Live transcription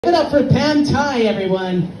it up for Pam Tai,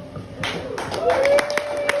 everyone.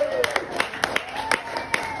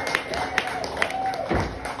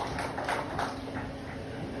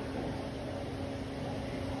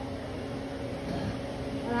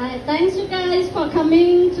 Alright, thanks you guys for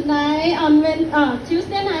coming tonight on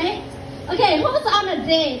Tuesday night. Okay, who's on a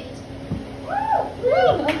date?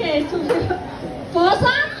 Woo! Okay, two people.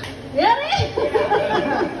 Foursome? Really?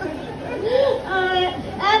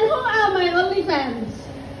 And who are my only fans?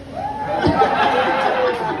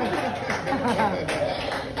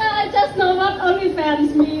 I just know what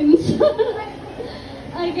OnlyFans means.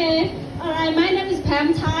 Okay, alright, my name is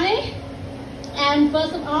Pam Tai. And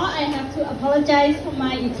first of all, I have to apologize for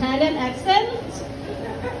my Italian accent.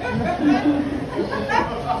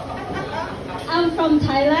 I'm from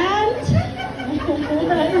Thailand.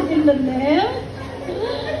 In the name.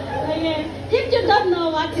 Okay. If you don't know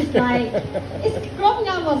what it's like, growing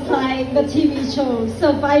up was like the TV show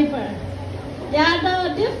Survivor. Yeah,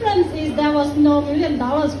 the difference is there was no $1 million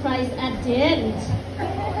prize at the end.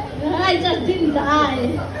 I just didn't die.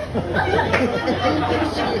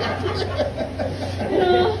 You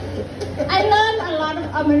know, I learned a lot of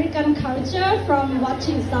American culture from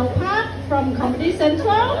watching South Park from Comedy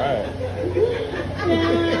Central. Yeah.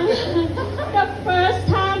 The first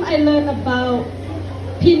time I learned about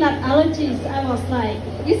peanut allergies, I was like,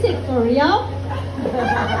 is it for real?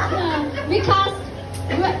 Yeah, because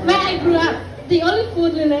where I grew up, the only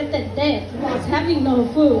food related death was having no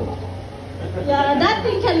food. Yeah, that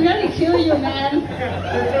thing can really kill you, man.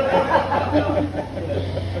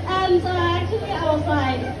 And actually, I was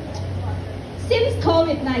like, since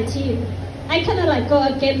COVID-19, I kind of like go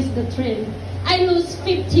against the trend. I lose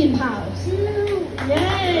 15 pounds.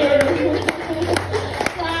 Yay!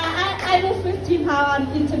 So I lose 15 pounds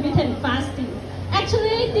on intermittent fasting.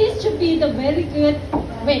 Actually, this should be the very good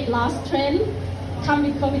weight loss trend come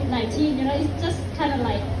with COVID-19. You know, it's just kind of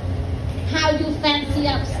like how you fancy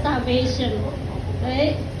up starvation,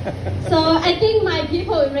 right? So I think my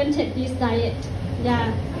people invented this diet.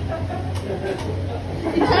 Yeah.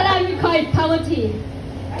 In Thailand we call it poverty.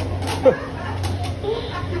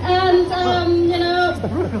 And you know,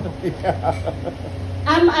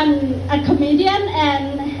 I'm a comedian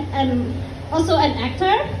and also an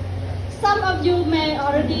actor. Some of you may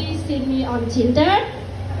already seen me on Tinder.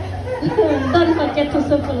 Don't forget to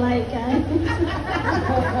super like, guys.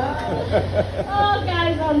 Oh,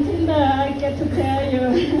 guys, on Tinder, I get to tell you.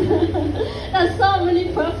 There's so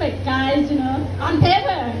many perfect guys, you know, on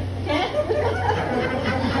paper, okay?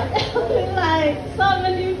 Like, so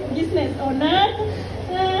many business owners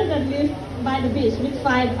that live by the beach with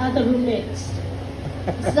 5 other roommates.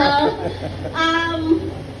 So,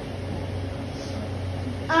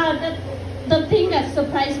 the thing that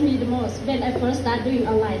surprised me the most when I first started doing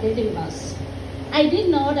online dating was, I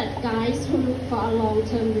didn't know that guys who look for a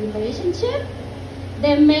long-term relationship,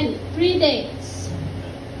 they meant 3 dates.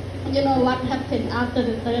 You know what happened after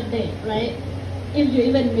the 3rd date, right? If you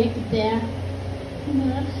even make it there.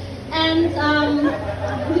 And I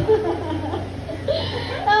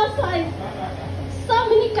was like, so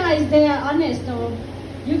many guys, they are honest though.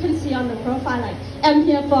 You can see on the profile like, I'm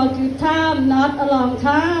here for a good time, not a long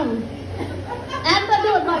time. And the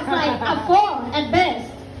dude was like a 4 at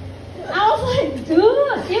best. I was like,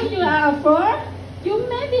 dude, if you are a 4, you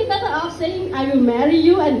may be better off saying, I will marry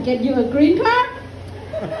you and get you a green card.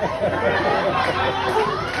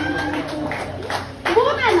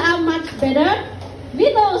 Women are much better.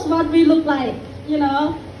 We know what we look like, you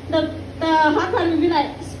know. The husband will be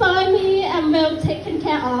like, spoil me and well taken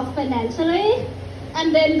care of financially.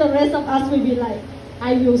 And then the rest of us will be like,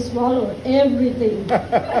 I will swallow everything.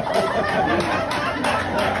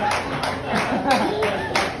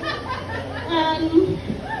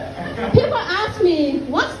 People ask me,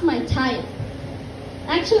 what's my type?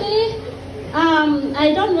 Actually,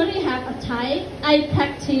 I don't really have a type. I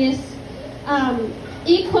practice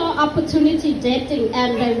equal opportunity dating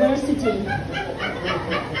and diversity.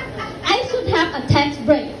 I should have a tax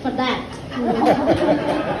break for that.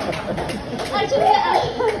 Actually,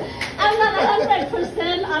 I'm not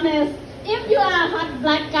 100% honest. If you are a hot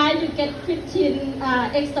black guy, you get 15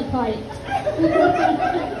 extra points.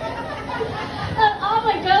 All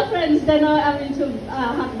my girlfriends, they know I'm into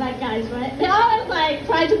hot black guys, right? They always like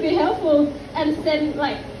try to be helpful and send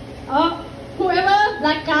like, oh, whoever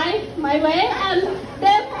black guy my way, and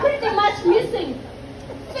they're pretty much missing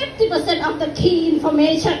 50% of the key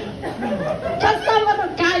information. Because some of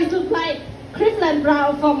the guys look like Cleveland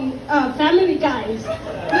Brown from Family Guys.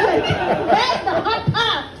 Where's the hot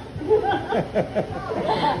part?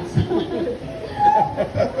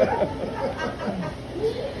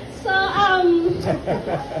 So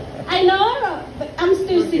I know, but I'm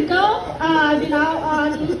still single.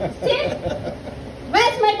 Sim,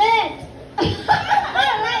 where's my bed?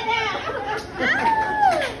 Right there.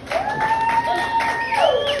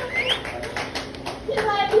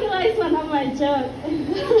 He likes one of my jokes.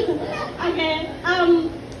 Okay.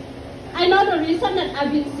 I know the reason that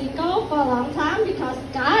I've been single for a long time because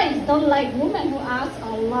guys don't like women who ask a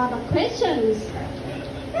lot of questions.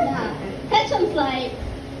 Yeah. Questions like,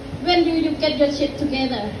 when do you get your shit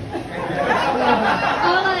together?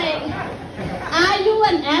 Or like, are you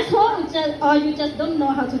an asshole or you just don't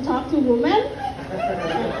know how to talk to women?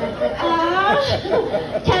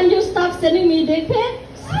 Can you stop sending me dick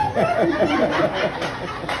pics?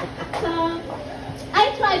 So,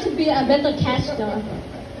 I try to be a better catch though.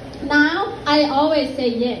 Now, I always say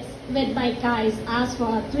yes when my guys ask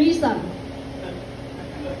for a threesome.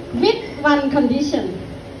 With one condition.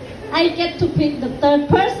 I get to pick the third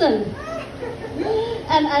person.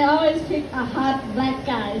 And I always pick a hot black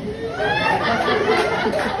guy.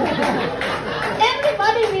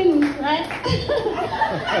 Everybody wins, right?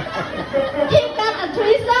 He got a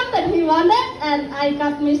threesome that he wanted, and I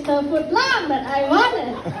got Mr. Footlong that I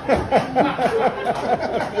wanted.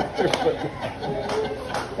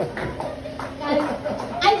 Guys,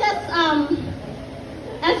 I just,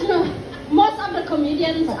 as you know, most of the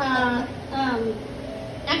comedians are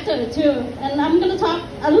actor too, and I'm gonna talk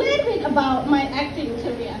a little bit about my acting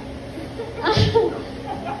career.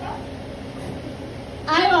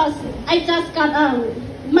 I just got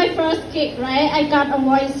my first gig, right? I got a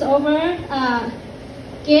voiceover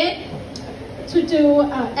gig to do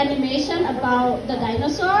animation about the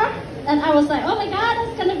dinosaur, and I was like, oh my god,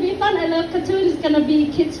 that's gonna be fun. I love cartoons. It's gonna be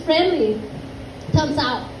kids friendly. Turns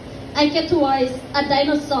out, I get to voice a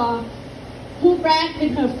dinosaur who bragged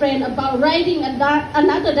with her friend about riding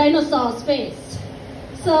another dinosaur's face.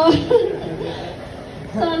 So,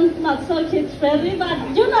 not so kids friendly,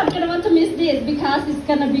 but you're not gonna want to miss this because it's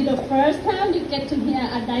gonna be the first time you get to hear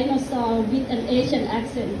a dinosaur with an Asian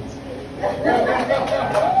accent.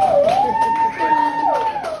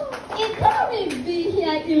 It probably be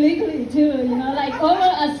here illegally too, you know, like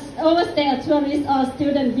overstay a tourist or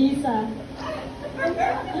student visa.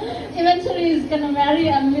 Eventually, he's gonna marry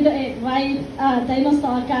a middle-aged white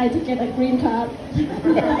dinosaur guy to get a green card.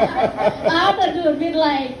 The dude with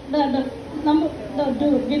like the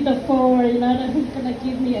dude with the 4, you know, who's gonna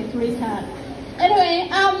give me a green card. Anyway,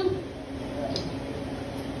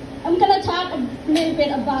 I'm gonna talk a little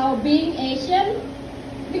bit about being Asian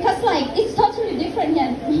because like it's totally different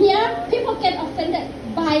here. Here, people get offended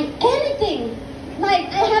by anything. Like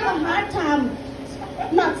I have a hard time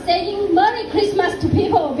not saying Merry Christmas to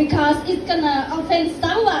people because it's gonna offend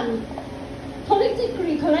someone.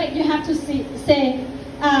 Politically correct, you have to say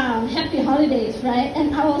Happy Holidays, right?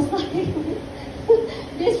 And I was like,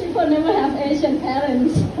 these people never have Asian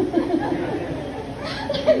parents.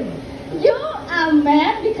 You are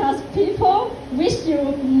mad because people wish you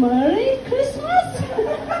Merry Christmas?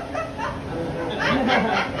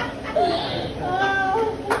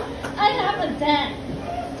 I have a dad.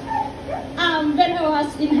 When I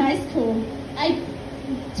was in high school,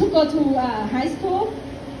 to go to high school,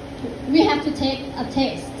 we have to take a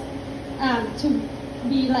test to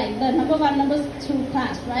be like the number 1, number 2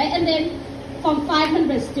 class, right? And then from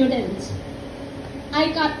 500 students,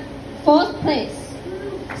 I got 4th place.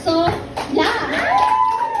 So yeah,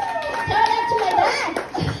 tell that to my dad.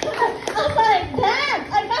 I was like, Dad,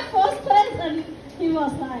 I got 4th place, and he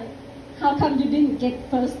was like, how come you didn't get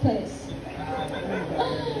 1st place?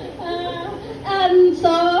 And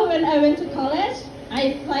so when I went to college,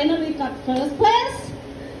 I finally got 1st place.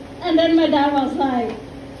 And then my dad was like,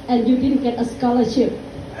 and you didn't get a scholarship.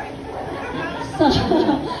 So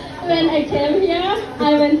when I came here,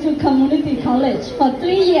 I went to community college for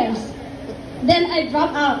 3 years. Then I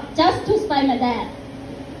dropped out just to spite my dad.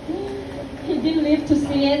 He didn't live to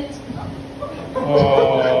see it.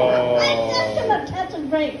 Oh. I just cannot catch a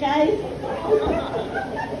break, guys.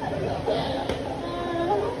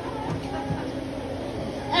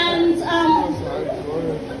 And,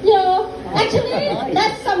 you know, actually,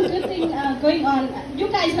 that's some good thing going on. You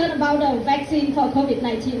guys heard about the vaccine for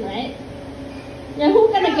COVID-19, right? Yeah,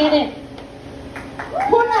 who's gonna get it?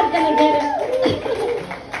 Who's not gonna get it?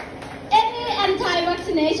 Any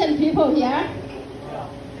anti-vaccination people here?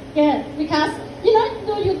 Good, because, you know,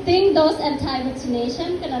 do you think those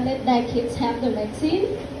anti-vaccination gonna let their kids have the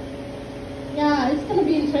vaccine? Yeah, it's gonna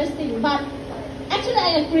be interesting, but actually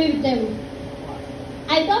I agree with them.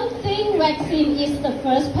 I don't think vaccine is the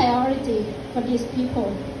first priority for these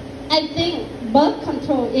people. I think birth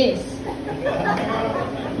control is.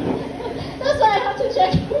 That's why I have to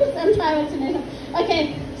check who's anti-vaccination.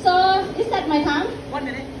 Okay, so is that my time? 1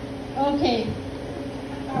 minute. Okay.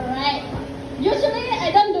 Alright. Usually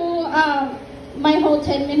I don't do my whole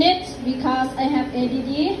 10 minutes because I have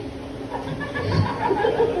ADD.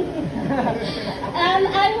 And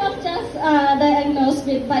I was just diagnosed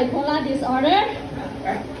with bipolar disorder.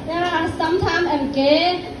 Yeah, sometimes I'm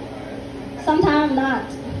gay, sometimes I'm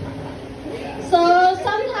not. So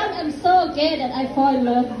sometimes I'm so gay that I fall in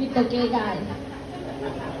love with the gay guy.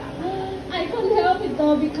 I couldn't help it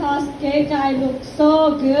though because gay guy look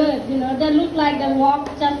so good, you know, they look like they walk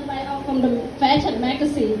just right out from the fashion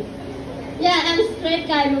magazine. Yeah, and straight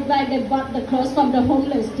guy look like they bought the clothes from the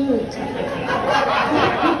homeless dude.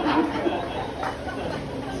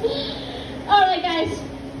 Alright guys,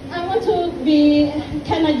 I want to be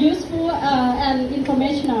kind of useful and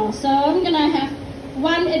informational, so I'm gonna have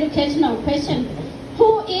one educational question.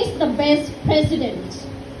 Who is the best president?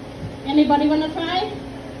 Anybody wanna try?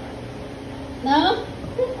 No?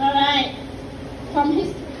 Alright. From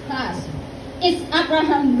his class. It's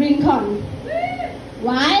Abraham Lincoln.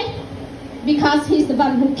 Why? Because he's the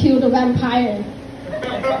one who killed the vampire.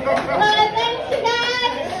 Alright, thanks you guys!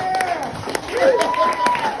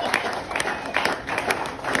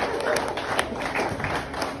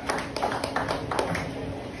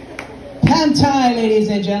 Pam Thai, ladies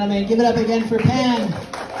and gentlemen. Give it up again for Pam.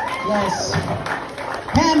 Yes.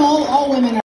 Pam, all women are